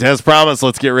Des Promise,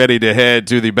 let's get ready to head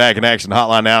to the Back in Action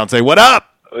hotline now and say, what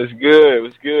up? What's good?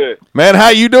 What's good? Man, how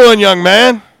you doing, young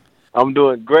man? I'm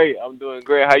doing great.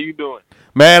 How you doing?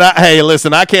 Man, hey,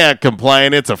 listen, I can't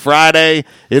complain. It's a Friday.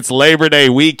 It's Labor Day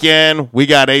weekend. We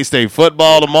got A-State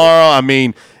football tomorrow. I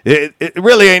mean, it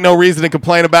really ain't no reason to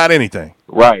complain about anything.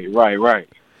 Right.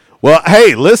 Well,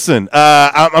 hey, listen,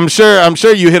 I'm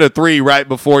sure you hit a 3 right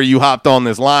before you hopped on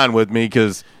this line with me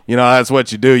because, you know, that's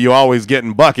what you do. You always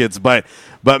getting buckets. But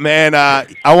man,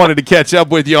 I wanted to catch up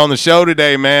with you on the show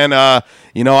today, man.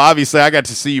 You know, obviously I got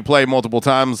to see you play multiple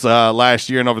times last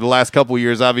year, and over the last couple of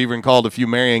years I've even called a few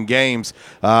Marion games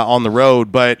on the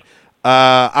road. But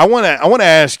I want to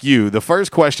ask you, the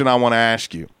first question I want to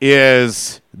ask you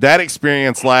is that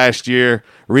experience last year,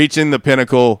 reaching the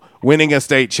pinnacle, winning a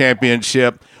state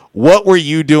championship. What were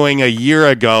you doing a year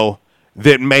ago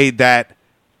that made that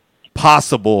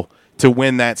possible to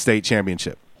win that state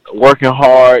championship? Working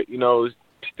hard, you know,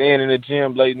 staying in the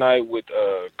gym late night with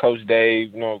Coach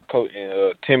Dave, you know, Coach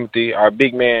Timothy, our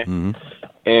big man. Mm-hmm.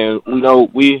 And, you know,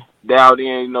 we dialed in,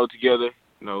 you know, together,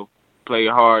 you know, played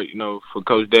hard, you know, for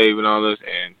Coach Dave and all this.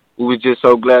 And we were just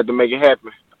so glad to make it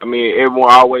happen. I mean,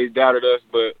 everyone always doubted us,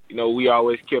 but, you know, we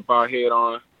always kept our head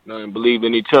on, you know, and believed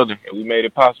in each other, and we made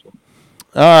it possible.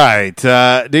 All right,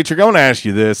 Detrick, I want to ask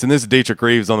you this, and this is Detrick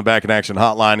Reeves on the Back in Action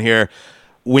hotline here.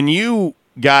 When you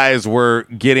guys were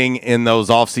getting in those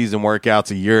off-season workouts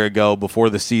a year ago before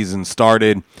the season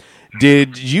started,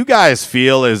 did you guys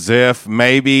feel as if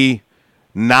maybe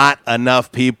not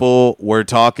enough people were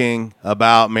talking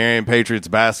about Marion Patriots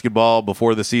basketball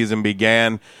before the season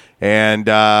began? And,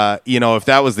 you know, if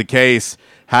that was the case,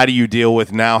 how do you deal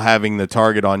with now having the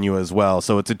target on you as well?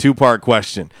 So it's a 2-part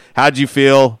question. How'd you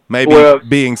feel maybe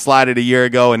being slighted a year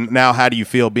ago, and now how do you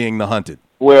feel being the hunted?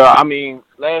 Well, I mean,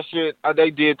 last year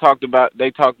they talked about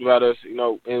us, you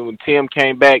know, and when Tim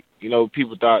came back, you know,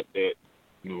 people thought that,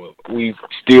 you know, we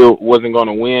still wasn't going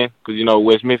to win because, you know,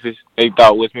 West Memphis, they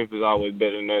thought West Memphis was always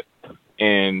better than us.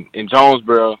 And in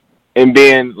Jonesboro, and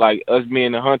being like us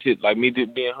being the hunted, like me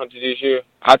being hunted this year,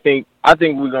 I think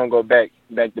we're gonna go back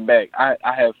to back. I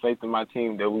have faith in my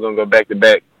team that we're gonna go back to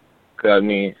back. Cause I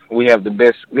mean, we have the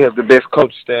best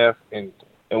coach staff, and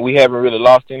we haven't really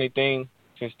lost anything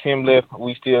since Tim left.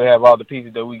 We still have all the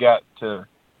pieces that we got to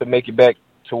make it back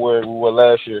to where we were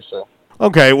last year. So.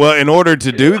 Okay, well, in order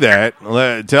to do that,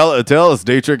 tell us,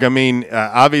 Detrick. I mean,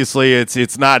 obviously,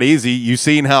 it's not easy. You've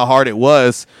seen how hard it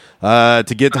was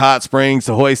to get to Hot Springs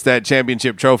to hoist that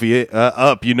championship trophy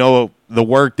up. You know the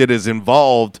work that is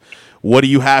involved. What do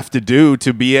you have to do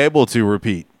to be able to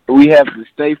repeat? We have to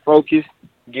stay focused,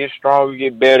 get stronger,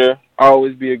 get better,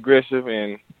 always be aggressive,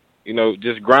 and you know,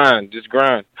 just grind.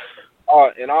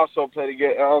 And also play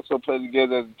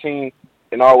together as a team,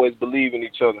 and always believe in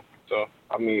each other. So,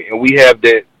 I mean, and we have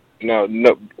that, you know,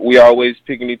 we always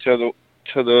picking each other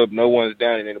up. No one's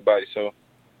down in anybody. So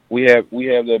we have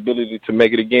the ability to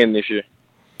make it again this year.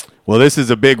 Well, this is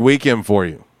a big weekend for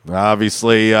you.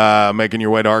 Obviously, making your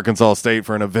way to Arkansas State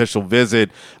for an official visit.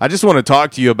 I just want to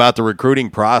talk to you about the recruiting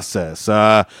process.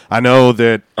 I know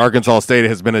that Arkansas State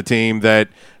has been a team that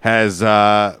has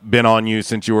been on you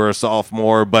since you were a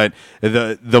sophomore, but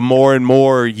the more and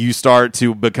more you start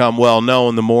to become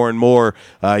well-known, the more and more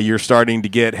you're starting to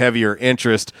get heavier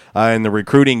interest in the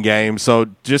recruiting game. So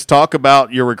just talk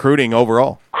about your recruiting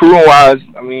overall. Recruiting-wise,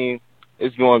 I mean,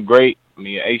 it's going great. I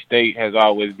mean, A-State has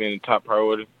always been the top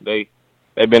priority.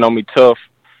 They've been on me tough.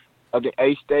 I think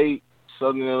A-State,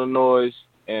 Southern Illinois,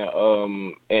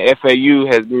 and FAU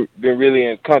has been really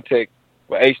in contact.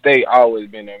 But A-State always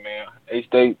been there, man.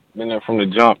 A-State been there from the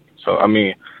jump. So, I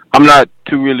mean, I'm not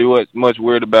too really much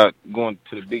worried about going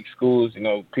to the big schools. You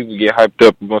know, people get hyped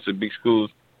up going to the big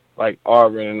schools like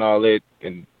Auburn and all that,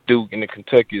 and Duke and the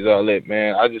Kentuckys, all that,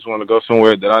 man. I just want to go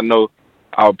somewhere that I know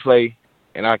I'll play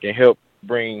and I can help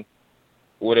bring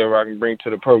whatever I can bring to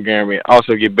the program and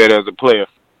also get better as a player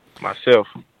myself.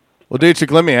 Well, Detrick,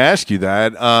 let me ask you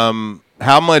that.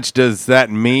 How much does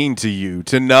that mean to you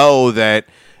to know that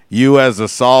you as a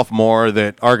sophomore,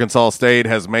 that Arkansas State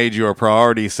has made you a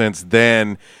priority since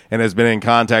then and has been in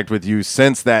contact with you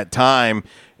since that time?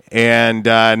 And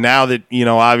now that, you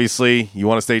know, obviously you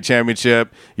won a state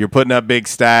championship, you're putting up big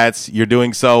stats, you're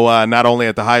doing so not only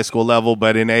at the high school level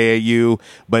but in AAU,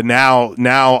 but now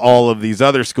all of these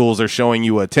other schools are showing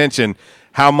you attention.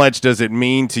 How much does it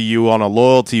mean to you on a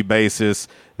loyalty basis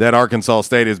that Arkansas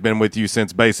State has been with you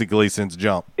since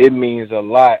jump? It means a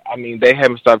lot. I mean, they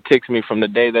haven't stopped texting me from the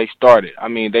day they started. I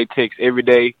mean, they text every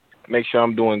day, make sure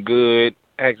I'm doing good,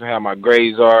 asking how my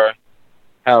grades are,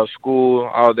 how's school,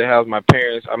 all that, how's my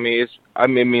parents. I mean,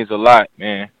 it means a lot,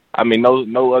 man. I mean,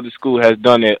 no other school has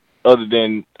done it other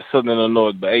than Southern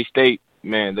Illinois. But A-State,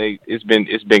 man, it's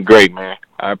been great, man.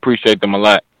 I appreciate them a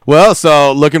lot. Well,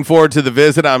 so looking forward to the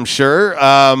visit, I'm sure.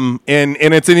 And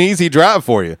it's an easy drive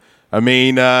for you. I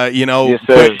mean,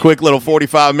 Yes, quick little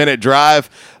 45-minute drive.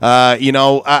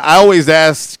 I always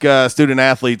ask student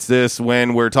athletes this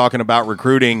when we're talking about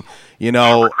recruiting.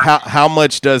 How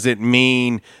much does it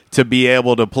mean to be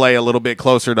able to play a little bit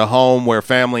closer to home, where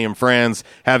family and friends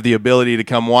have the ability to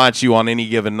come watch you on any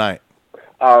given night?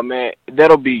 Oh man,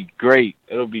 that'll be great.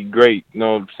 It'll be great. You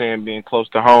know what I'm saying? Being close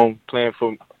to home, playing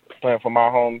for my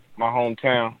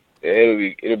hometown.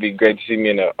 It'll be great to see me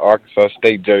in the Arkansas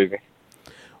State jersey.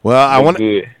 Well, I want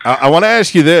to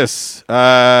ask you this.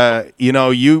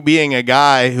 You being a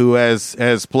guy who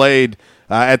has played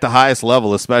at the highest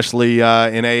level, especially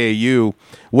in AAU,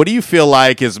 what do you feel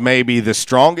like is maybe the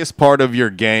strongest part of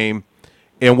your game,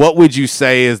 and what would you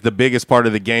say is the biggest part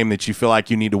of the game that you feel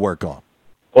like you need to work on?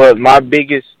 Well, my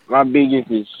biggest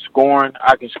is scoring.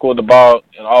 I can score the ball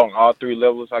on all three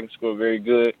levels. I can score very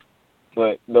good.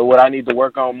 But what I need to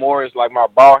work on more is like my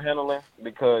ball handling,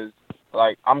 because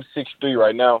like I'm 6'3"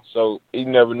 right now, so you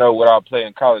never know what I'll play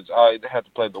in college. I'll either have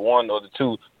to play the 1 or the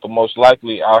 2, but most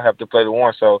likely I'll have to play the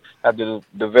 1. So I have to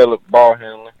develop ball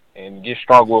handling and get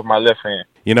stronger with my left hand.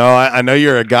 I know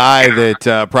you're a guy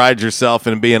that prides yourself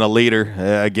in being a leader.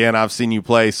 Again, I've seen you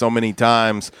play so many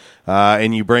times,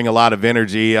 and you bring a lot of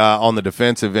energy on the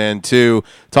defensive end too.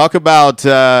 Talk about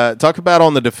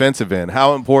on the defensive end,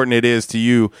 how important it is to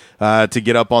you to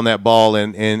get up on that ball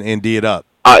and D it up.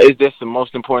 It's just the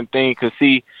most important thing, because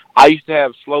see, I used to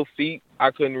have slow feet.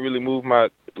 I couldn't really move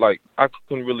like I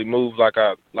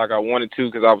wanted to,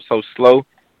 because I was so slow.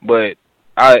 But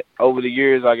over the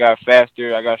years, I got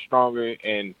faster, I got stronger,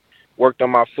 and worked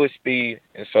on my foot speed,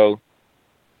 and so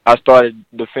I started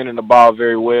defending the ball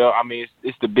very well. I mean,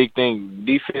 it's the big thing.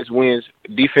 Defense wins.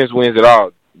 Defense wins it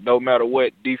all. No matter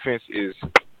what, defense is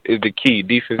the key.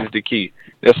 Defense is the key.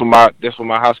 That's what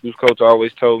my high school coach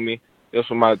always told me. That's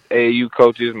what my AAU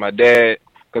coaches, my dad,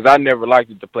 because I never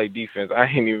liked it to play defense. I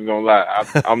ain't even gonna lie.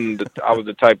 I was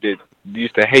the type that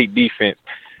used to hate defense,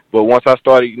 but once I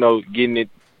started, getting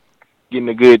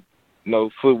a good,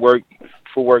 footwork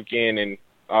in and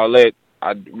all that,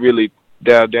 I really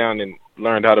dialed down and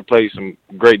learned how to play some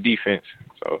great defense.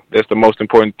 So that's the most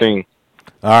important thing.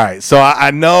 All right. So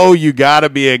I know you got to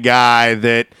be a guy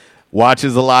that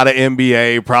watches a lot of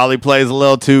NBA, probably plays a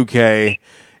little 2K.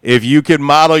 If you could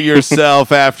model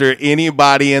yourself after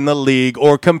anybody in the league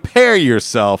or compare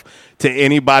yourself to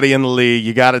anybody in the league,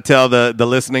 you got to tell the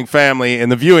listening family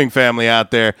and the viewing family out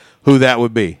there who that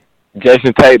would be.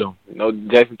 Jason Tatum.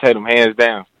 Jason Tatum, hands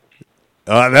down.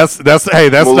 That's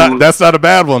not a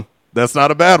bad one. That's not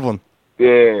a bad one.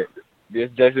 Yeah, this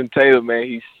Jason Tatum, man,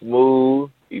 he's smooth.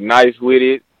 He's nice with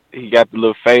it. He got the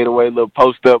little fadeaway, little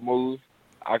post up moves.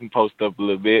 I can post up a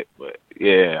little bit, but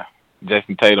yeah.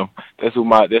 Jason Tatum. That's who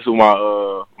my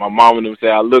mom and them say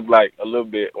I look like a little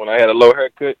bit. When I had a low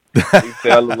haircut, he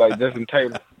said I look like Jason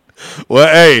Tatum. Well,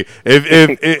 hey,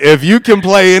 if you can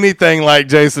play anything like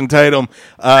Jason Tatum,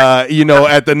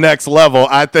 at the next level,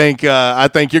 I think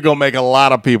you're gonna make a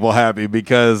lot of people happy,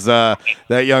 because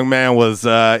that young man is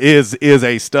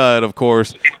a stud, of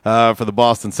course, for the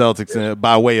Boston Celtics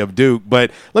by way of Duke.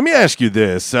 But let me ask you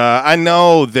this: I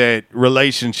know that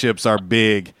relationships are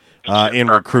big in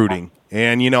recruiting.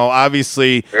 And,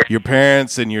 obviously your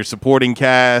parents and your supporting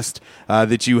cast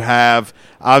that you have,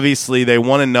 obviously they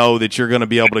want to know that you're going to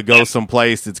be able to go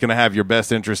someplace that's going to have your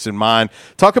best interest in mind.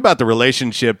 Talk about the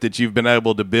relationship that you've been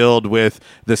able to build with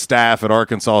the staff at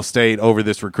Arkansas State over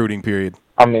this recruiting period.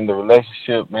 I mean, the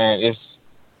relationship, man,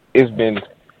 it's been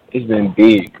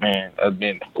big, man.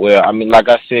 Like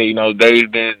I said,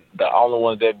 they've been the only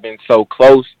ones that have been so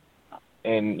close,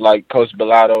 and like Coach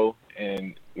Bellato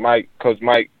and Coach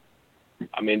Mike,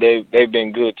 I mean, they've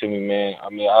been good to me, man. I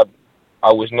mean,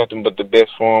 I wish nothing but the best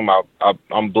for them.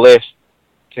 I'm blessed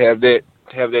to have that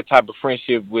type of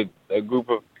friendship with a group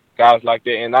of guys like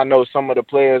that. And I know some of the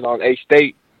players on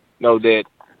A-State know that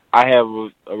I have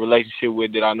a relationship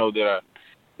with, that I know that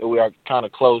we are kind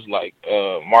of close, like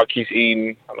Marquise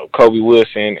Eden, I know Kobe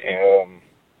Wilson,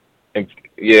 and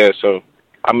yeah. So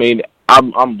I mean,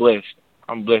 I'm blessed.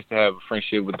 I'm blessed to have a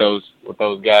friendship with those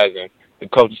guys and the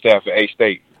coaching staff at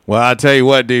A-State. Well, I tell you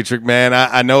what, Detrick, man,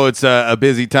 I know it's a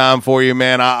busy time for you,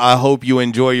 man. I hope you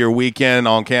enjoy your weekend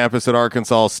on campus at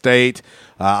Arkansas State.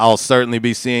 I'll certainly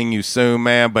be seeing you soon,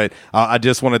 man, but I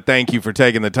just want to thank you for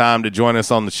taking the time to join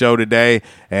us on the show today,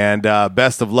 and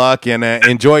best of luck, and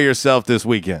enjoy yourself this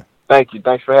weekend. Thank you.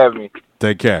 Thanks for having me.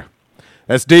 Take care.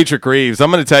 That's Detrick Reeves.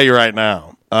 I'm going to tell you right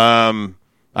now,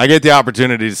 I get the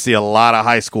opportunity to see a lot of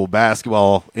high school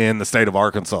basketball in the state of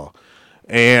Arkansas.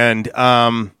 And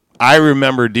I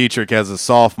remember Detrick as a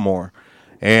sophomore.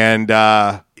 And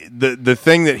the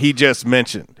thing that he just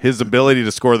mentioned, his ability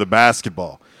to score the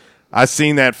basketball, I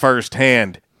seen that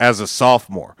firsthand as a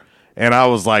sophomore. And I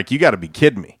was like, you got to be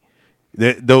kidding me.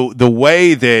 The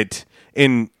way that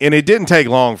and it didn't take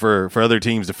long for other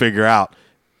teams to figure out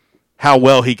how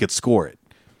well he could score it.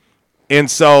 And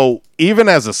so even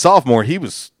as a sophomore,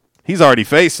 he's already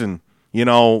facing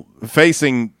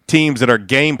teams that are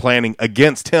game planning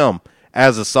against him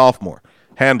as a sophomore.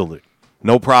 Handled it.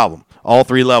 No problem. All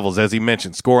three levels, as he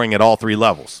mentioned, scoring at all three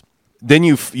levels. Then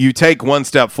you take one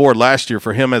step forward last year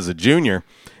for him as a junior.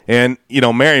 And,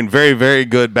 Marion, very, very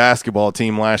good basketball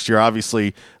team last year,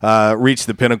 obviously reached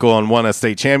the pinnacle and won a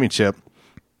state championship.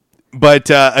 But,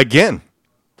 again,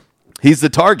 he's the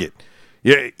target.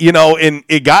 And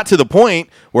it got to the point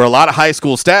where a lot of high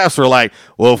school staffs were like,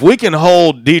 well, if we can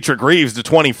hold Detrick Reeves to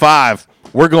 25,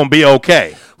 we're going to be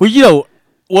okay. Well,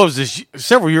 what was this?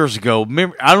 Several years ago,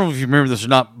 I don't know if you remember this or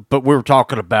not, but we were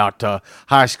talking about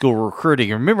high school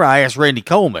recruiting. And remember, I asked Randy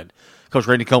Coleman, Coach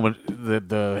Randy Coleman,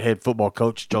 the head football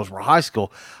coach at Jonesboro High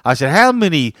School, I said, how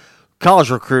many college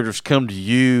recruiters come to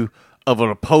you of an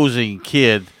opposing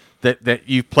kid that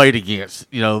you've played against?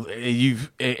 And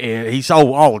he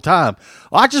saw all the time.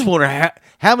 Well, I just wonder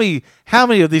how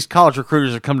many of these college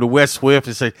recruiters have come to West Swift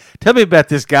and say, tell me about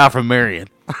this guy from Marion.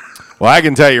 Well, I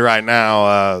can tell you right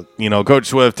now, Coach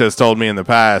Swift has told me in the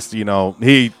past,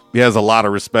 he has a lot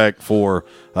of respect for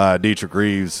Detrick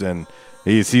Reeves, and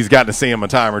he's gotten to see him a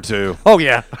time or two. Oh,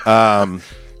 yeah.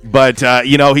 But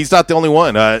he's not the only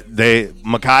one.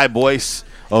 Makai Boyce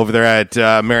over there at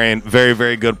Marion, very,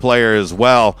 very good player as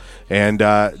well. And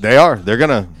they're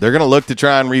gonna look to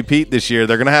try and repeat this year.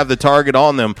 They're gonna have the target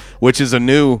on them, which is a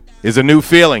new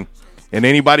feeling. And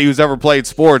anybody who's ever played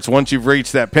sports, once you've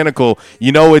reached that pinnacle,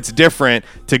 it's different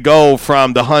to go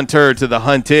from the hunter to the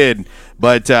hunted.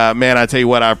 But, man, I tell you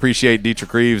what, I appreciate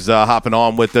Detrick Reeves hopping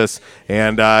on with us.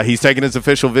 And he's taking his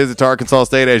official visit to Arkansas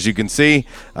State, as you can see.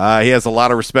 He has a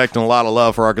lot of respect and a lot of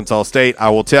love for Arkansas State. I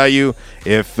will tell you,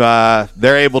 if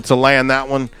they're able to land that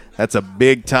one, that's a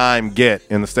big-time get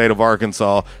in the state of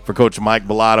Arkansas for Coach Mike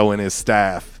Bellato and his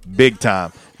staff. Big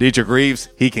time. Detrick Reeves,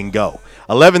 he can go.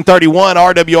 11:31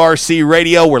 RWRC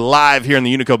Radio. We're live here in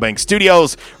the Unico Bank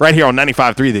Studios, right here on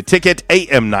 95.3 The Ticket,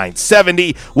 AM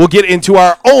 970. We'll get into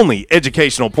our only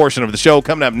educational portion of the show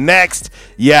coming up next.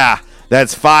 Yeah,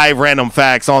 that's 5 random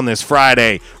facts on this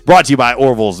Friday. Brought to you by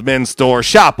Orville's Men's Store.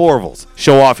 Shop Orville's.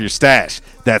 Show off your stash.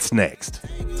 That's next.